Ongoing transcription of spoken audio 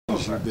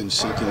as you've been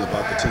thinking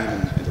about the team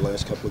in the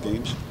last couple of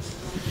games?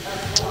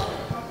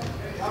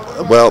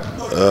 Well,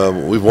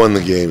 we've won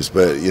the games,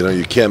 but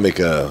you can't make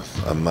a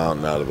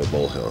mountain out of a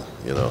molehill.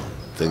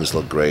 Things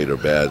look great or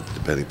bad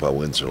depending upon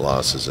wins or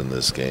losses in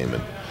this game,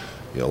 and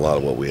a lot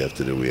of what we have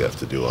to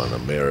do on the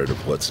merit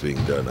of what's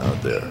being done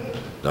out there,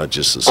 not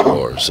just the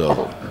score.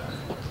 So,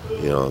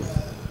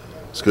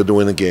 it's good to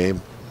win a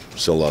game.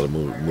 Still a lot of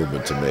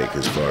movement to make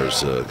as far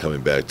as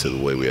coming back to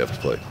the way we have to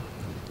play.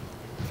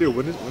 Phil,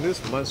 when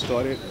this month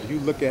started, do you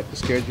look at the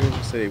schedule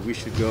and say we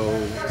should go?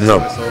 No,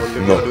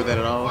 you don't do that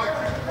at all.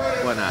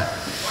 Why not?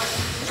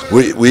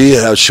 We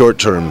have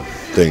short-term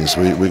things.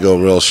 We go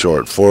real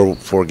short,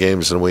 four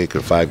games in a week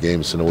or 5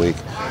 games in a week.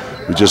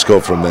 We just go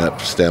from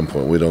that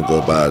standpoint. We don't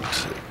go about,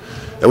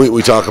 and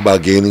we talk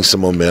about gaining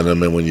some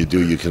momentum, and when you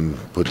do, you can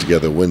put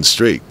together a win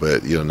streak.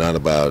 But not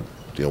about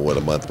what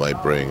a month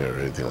might bring or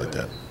anything like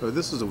that. Well,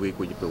 this is a week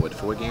where you play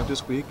 4 games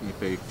this week, and you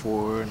play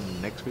 4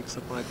 next week,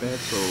 something like that.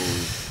 So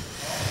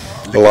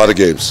a lot of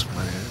games.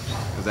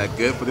 Is that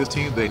good for this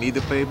team? Do they need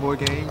to play more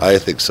games? I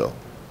think so.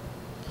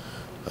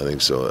 We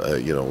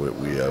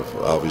have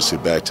obviously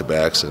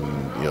back-to-backs,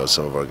 and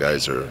some of our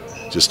guys are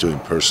just doing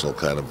personal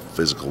kind of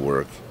physical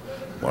work.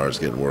 Mars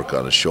getting work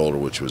on his shoulder,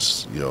 which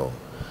was a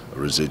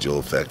residual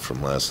effect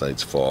from last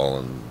night's fall,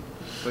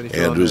 and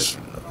Andrews.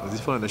 Was he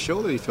falling on the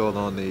shoulder? Or he fell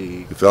on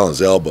the. He fell on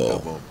his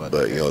elbow,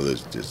 but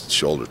his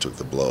shoulder took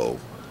the blow.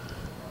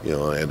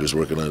 Andrews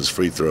working on his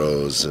free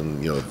throws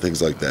and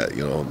things like that.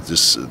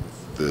 Just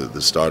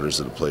the starters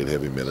that have played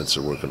heavy minutes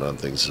are working on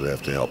things that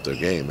have to help their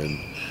game, and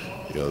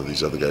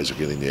these other guys are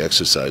getting the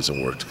exercise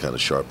and work to kind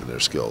of sharpen their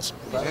skills.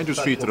 Andrew's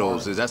free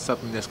throws, is that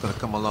something that's going to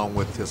come along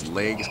with his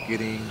legs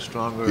getting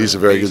stronger? He's a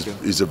very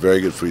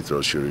good free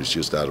throw shooter. He's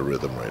just out of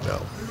rhythm right now.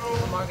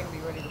 Lamar going to be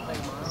ready to play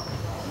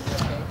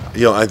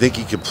tomorrow? I think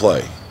he can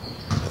play.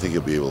 I think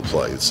he'll be able to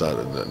play. It's not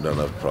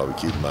enough to probably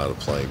keep him out of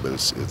playing, but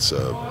it's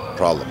a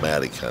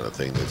problematic kind of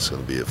thing that's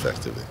going to be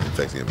affecting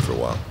him for a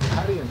while.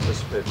 How do you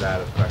anticipate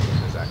that affecting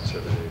his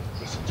activity?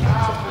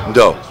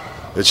 No,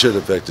 it should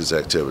affect his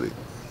activity.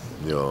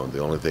 The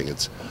only thing,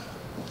 it's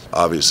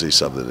obviously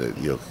something that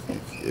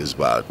is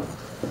about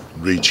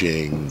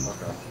reaching,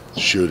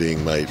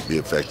 shooting might be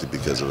affected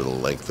because of the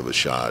length of a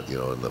shot,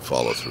 and the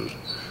follow through.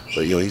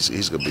 But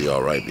he's going to be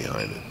all right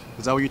behind it.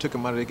 Is that why you took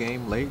him out of the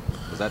game late?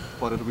 Was that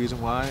part of the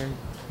reason why?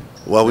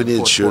 Well, we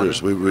needed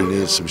shooters. We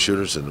needed some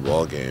shooters in the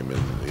ball game,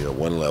 and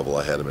one level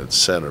I had him at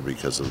center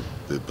because of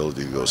the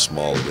ability to go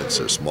small against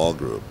their small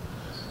group.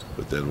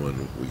 But then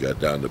when we got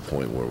down to the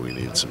point where we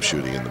needed some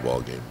shooting in the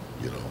ball game,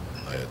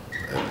 I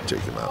had to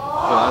take him out.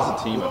 Well,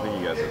 as a team, I think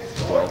you guys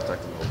have 12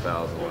 technical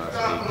fouls in the last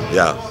 8 games.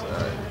 Yeah.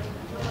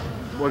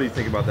 What do you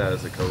think about that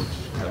as a coach?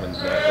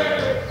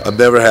 I'm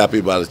never happy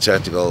about a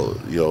technical,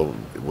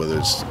 whether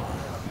it's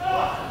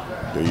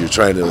you're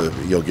trying to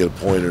get a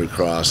pointer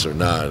across or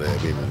not. I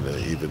mean,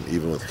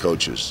 even with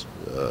coaches,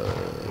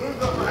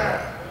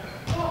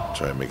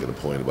 try and make it a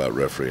point about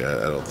referee.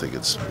 I don't think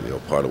it's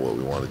part of what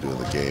we want to do in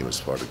the game. It's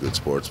part of good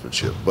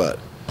sportsmanship, but.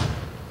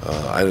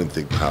 I didn't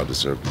think Howe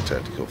deserved a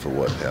technical for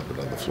what happened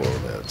on the floor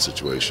in that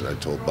situation. I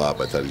told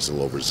Bob I thought he's a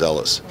little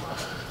overzealous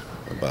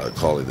about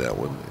calling that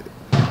one.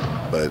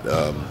 But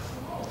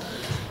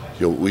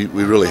we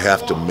really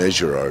have to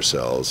measure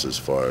ourselves as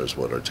far as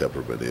what our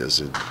temperament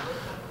is. And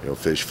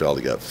Fish felt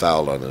he got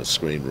fouled on a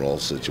screen roll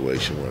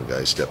situation where a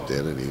guy stepped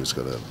in and he was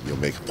going to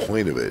make a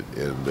point of it.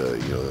 And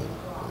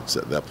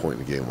at that point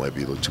in the game might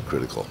be a little too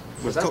critical.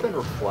 Has that been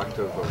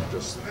reflective of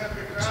just the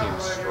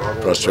team's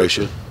struggle?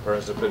 Frustration? Or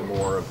has it been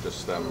more of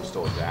just them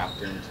still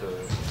adapting to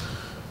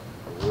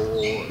a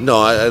rule?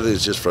 No, I think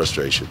it's just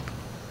frustration.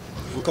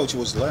 Well, Coach,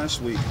 was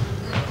last week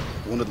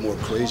one of the more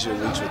crazier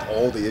weeks with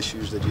all the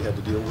issues that you had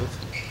to deal with?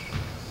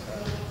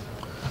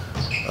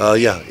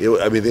 Yeah,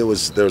 there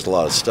was a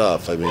lot of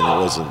stuff. I mean,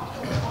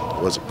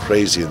 it wasn't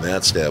crazy in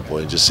that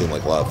standpoint. It just seemed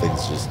like a lot of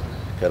things just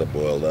kind of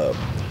boiled up.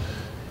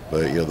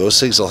 But those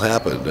things will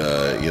happen.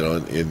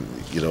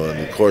 In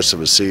the course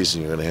of a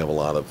season, you're going to have a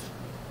lot of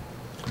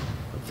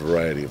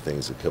variety of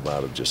things that come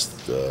out of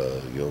just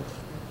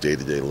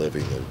day-to-day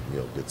living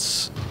that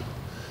gets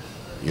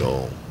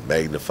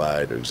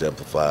magnified or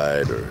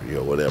exemplified or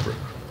whatever,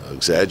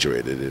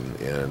 exaggerated.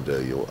 And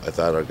I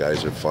thought our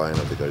guys are fine. I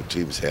think our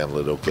teams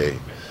handled it okay.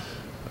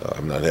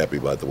 I'm not happy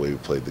about the way we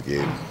played the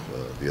game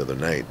the other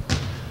night,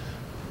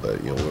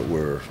 but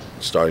we're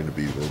starting to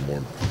be a little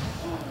more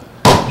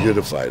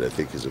unified, I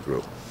think, as a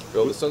group.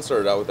 Bill, the Suns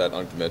started out with that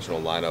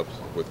unconventional lineup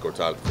with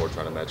Gortat before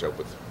trying to match up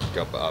with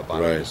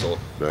Bonner.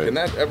 Right. Can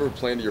that ever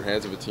play into your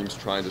hands if a team's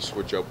trying to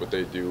switch up what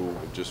they do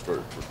just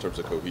for terms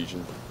of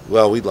cohesion?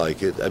 Well, we'd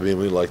like it. I mean,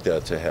 we'd like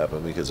that to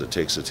happen because it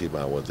takes the team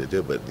out what they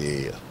do. But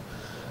the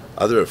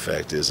other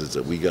effect is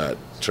that we got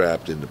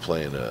trapped into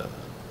playing a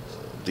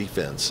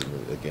defense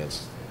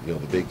against the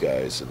big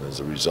guys, and as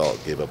a result,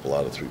 gave up a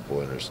lot of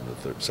three-pointers in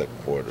the second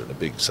quarter, and a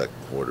big second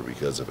quarter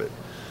because of it.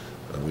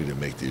 And we didn't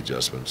make the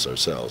adjustments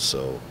ourselves,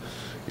 so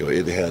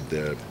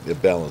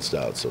it balanced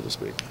out, so to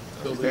speak.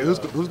 Okay, who's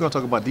going to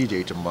talk about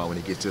DJ tomorrow when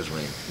he gets his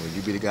ring? Will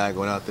you be the guy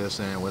going out there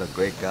saying what a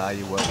great guy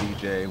you were,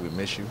 DJ? We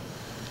miss you.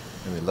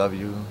 And they love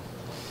you.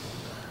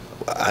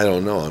 I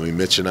don't know. I mean,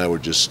 Mitch and I were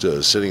just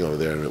sitting over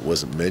there, and it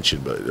wasn't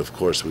mentioned, but of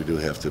course we do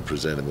have to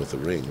present him with a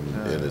ring,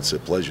 and it's a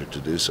pleasure to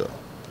do so.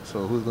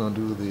 So who's going to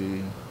do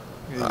the?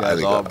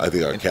 I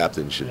think our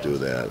captain should do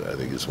that. I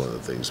think it's one of the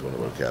things one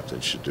of our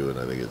captains should do, and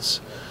I think it's,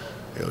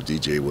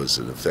 DJ was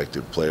an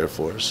effective player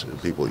for us.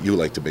 And you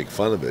like to make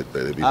fun of it,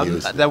 but I mean,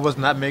 that was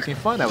not making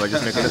fun. I was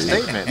just making a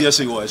statement. Yes,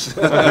 he was.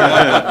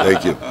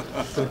 Thank you.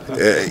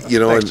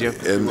 Thanks,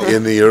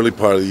 in the early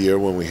part of the year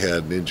when we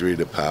had an injury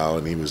to Powell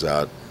and he was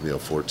out,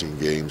 14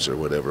 games or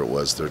whatever it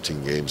was,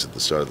 13 games at the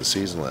start of the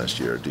season last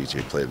year,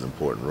 DJ played an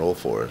important role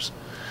for us,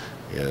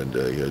 and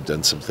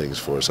done some things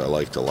for us I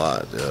liked a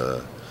lot.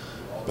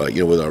 But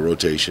with our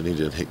rotation, he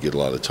didn't get a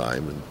lot of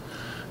time,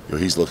 and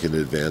he's looking to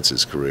advance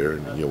his career,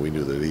 and we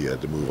knew that he had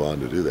to move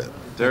on to do that.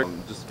 Derek,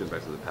 just getting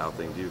back to the Powell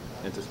thing, do you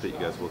anticipate you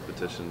guys will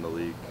petition the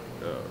league?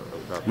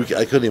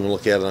 I couldn't even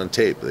look at it on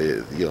tape.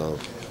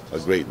 A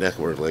great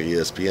network like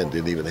ESPN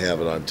didn't even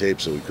have it on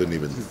tape, so we couldn't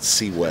even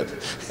see what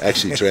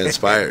actually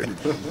transpired.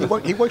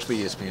 He works for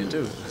ESPN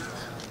too.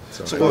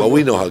 Well,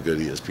 we know how good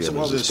ESPN is. So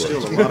while there's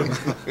still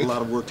a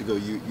lot of work to go,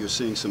 you're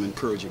seeing some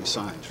encouraging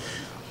signs.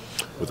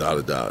 Without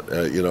a doubt.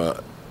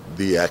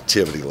 The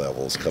activity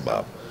levels come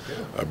up.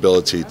 Our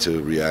ability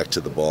to react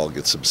to the ball,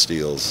 get some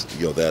steals,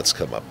 that's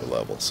come up a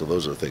level. So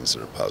those are things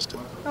that are positive.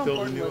 How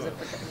important was it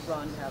for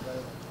Ron to have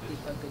a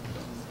good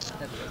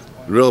game?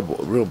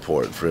 Real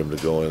important for him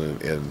to go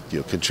in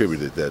and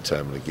contribute at that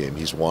time in the game.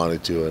 He's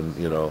wanted to, and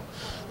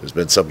there's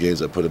been some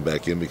games I put him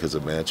back in because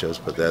of matchups,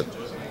 but that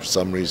for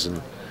some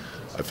reason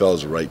I felt it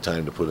was the right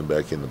time to put him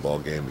back in the ball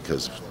game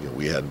because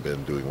we hadn't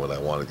been doing what I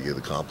wanted to get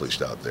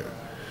accomplished out there.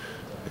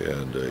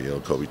 And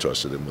Kobe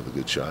trusted him with a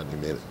good shot, and he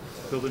made it.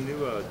 Bill, the new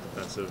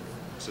defensive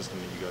system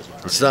that you guys are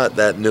trying It's not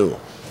that new.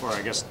 or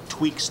I guess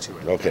tweaks to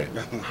it. Okay.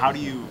 How do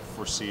you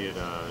foresee it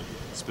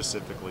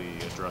specifically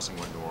addressing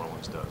what New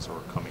Orleans does or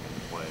coming into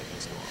play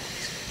against New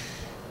Orleans?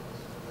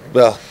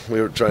 Well,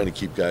 we were trying to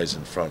keep guys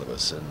in front of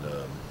us, and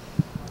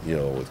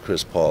with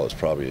Chris Paul, it's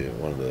probably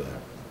one of the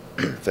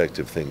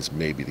effective things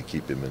maybe to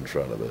keep him in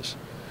front of us.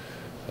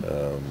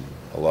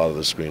 A lot of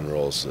the screen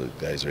rolls, the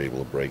guys are able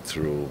to break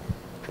through,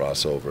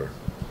 crossover,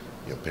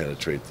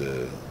 penetrate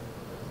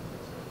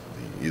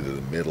either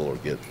the middle or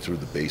get through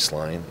the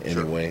baseline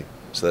anyway. Sure.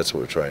 So that's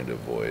what we're trying to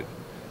avoid.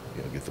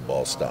 Get the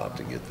ball stopped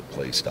and get the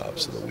play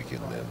stopped so that we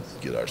can then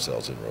get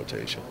ourselves in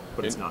rotation.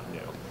 But it's not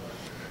new.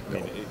 I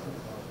mean,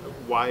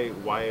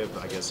 why have,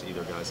 I guess,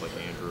 either guys like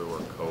Andrew or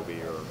Kobe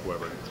or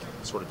whoever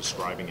sort of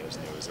describing it as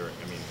new? Is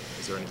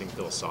there anything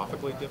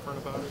philosophically different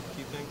about it, do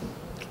you think?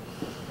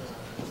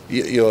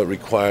 It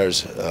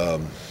requires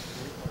a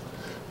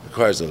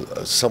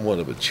somewhat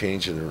of a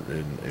change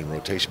in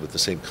rotation, but the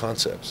same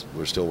concepts.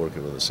 We're still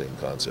working with the same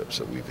concepts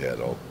that we've had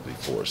all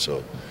before.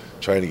 So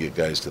trying to get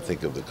guys to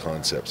think of the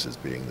concepts as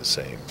being the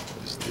same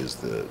is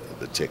the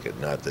ticket,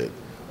 not that,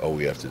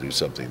 we have to do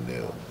something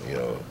new.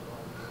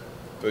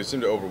 They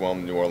seemed to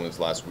overwhelm New Orleans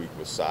last week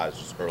with size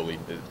just early.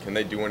 Can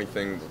they do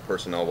anything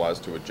personnel-wise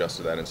to adjust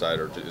to that inside,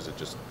 or is it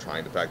just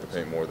trying to pack the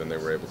paint more than they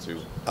were able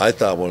to? I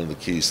thought one of the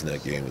keys in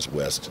that game was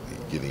West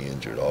getting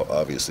injured.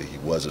 Obviously, he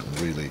wasn't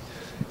really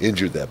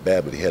injured that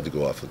bad, but he had to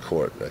go off the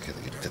court. I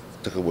think it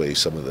took away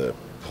some of the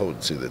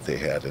potency that they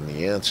had, and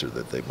the answer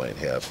that they might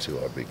have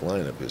to our big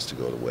lineup is to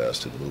go to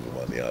West and move him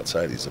on the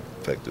outside. He's an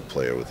effective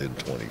player within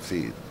 20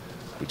 feet,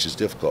 which is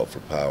difficult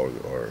for Power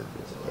or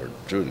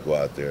Drew to go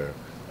out there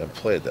and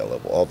play at that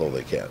level, although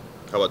they can.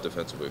 How about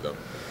defensively, though,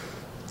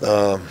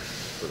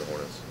 for the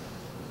Hornets?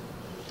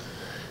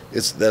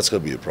 That's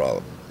going to be a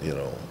problem.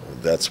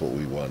 That's what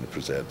we wanted to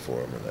present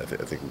for him, and I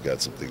think we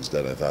got some things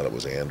done. I thought it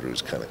was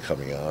Andrew's kind of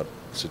coming out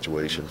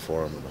situation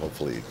for him, and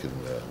hopefully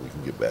we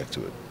can get back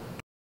to it.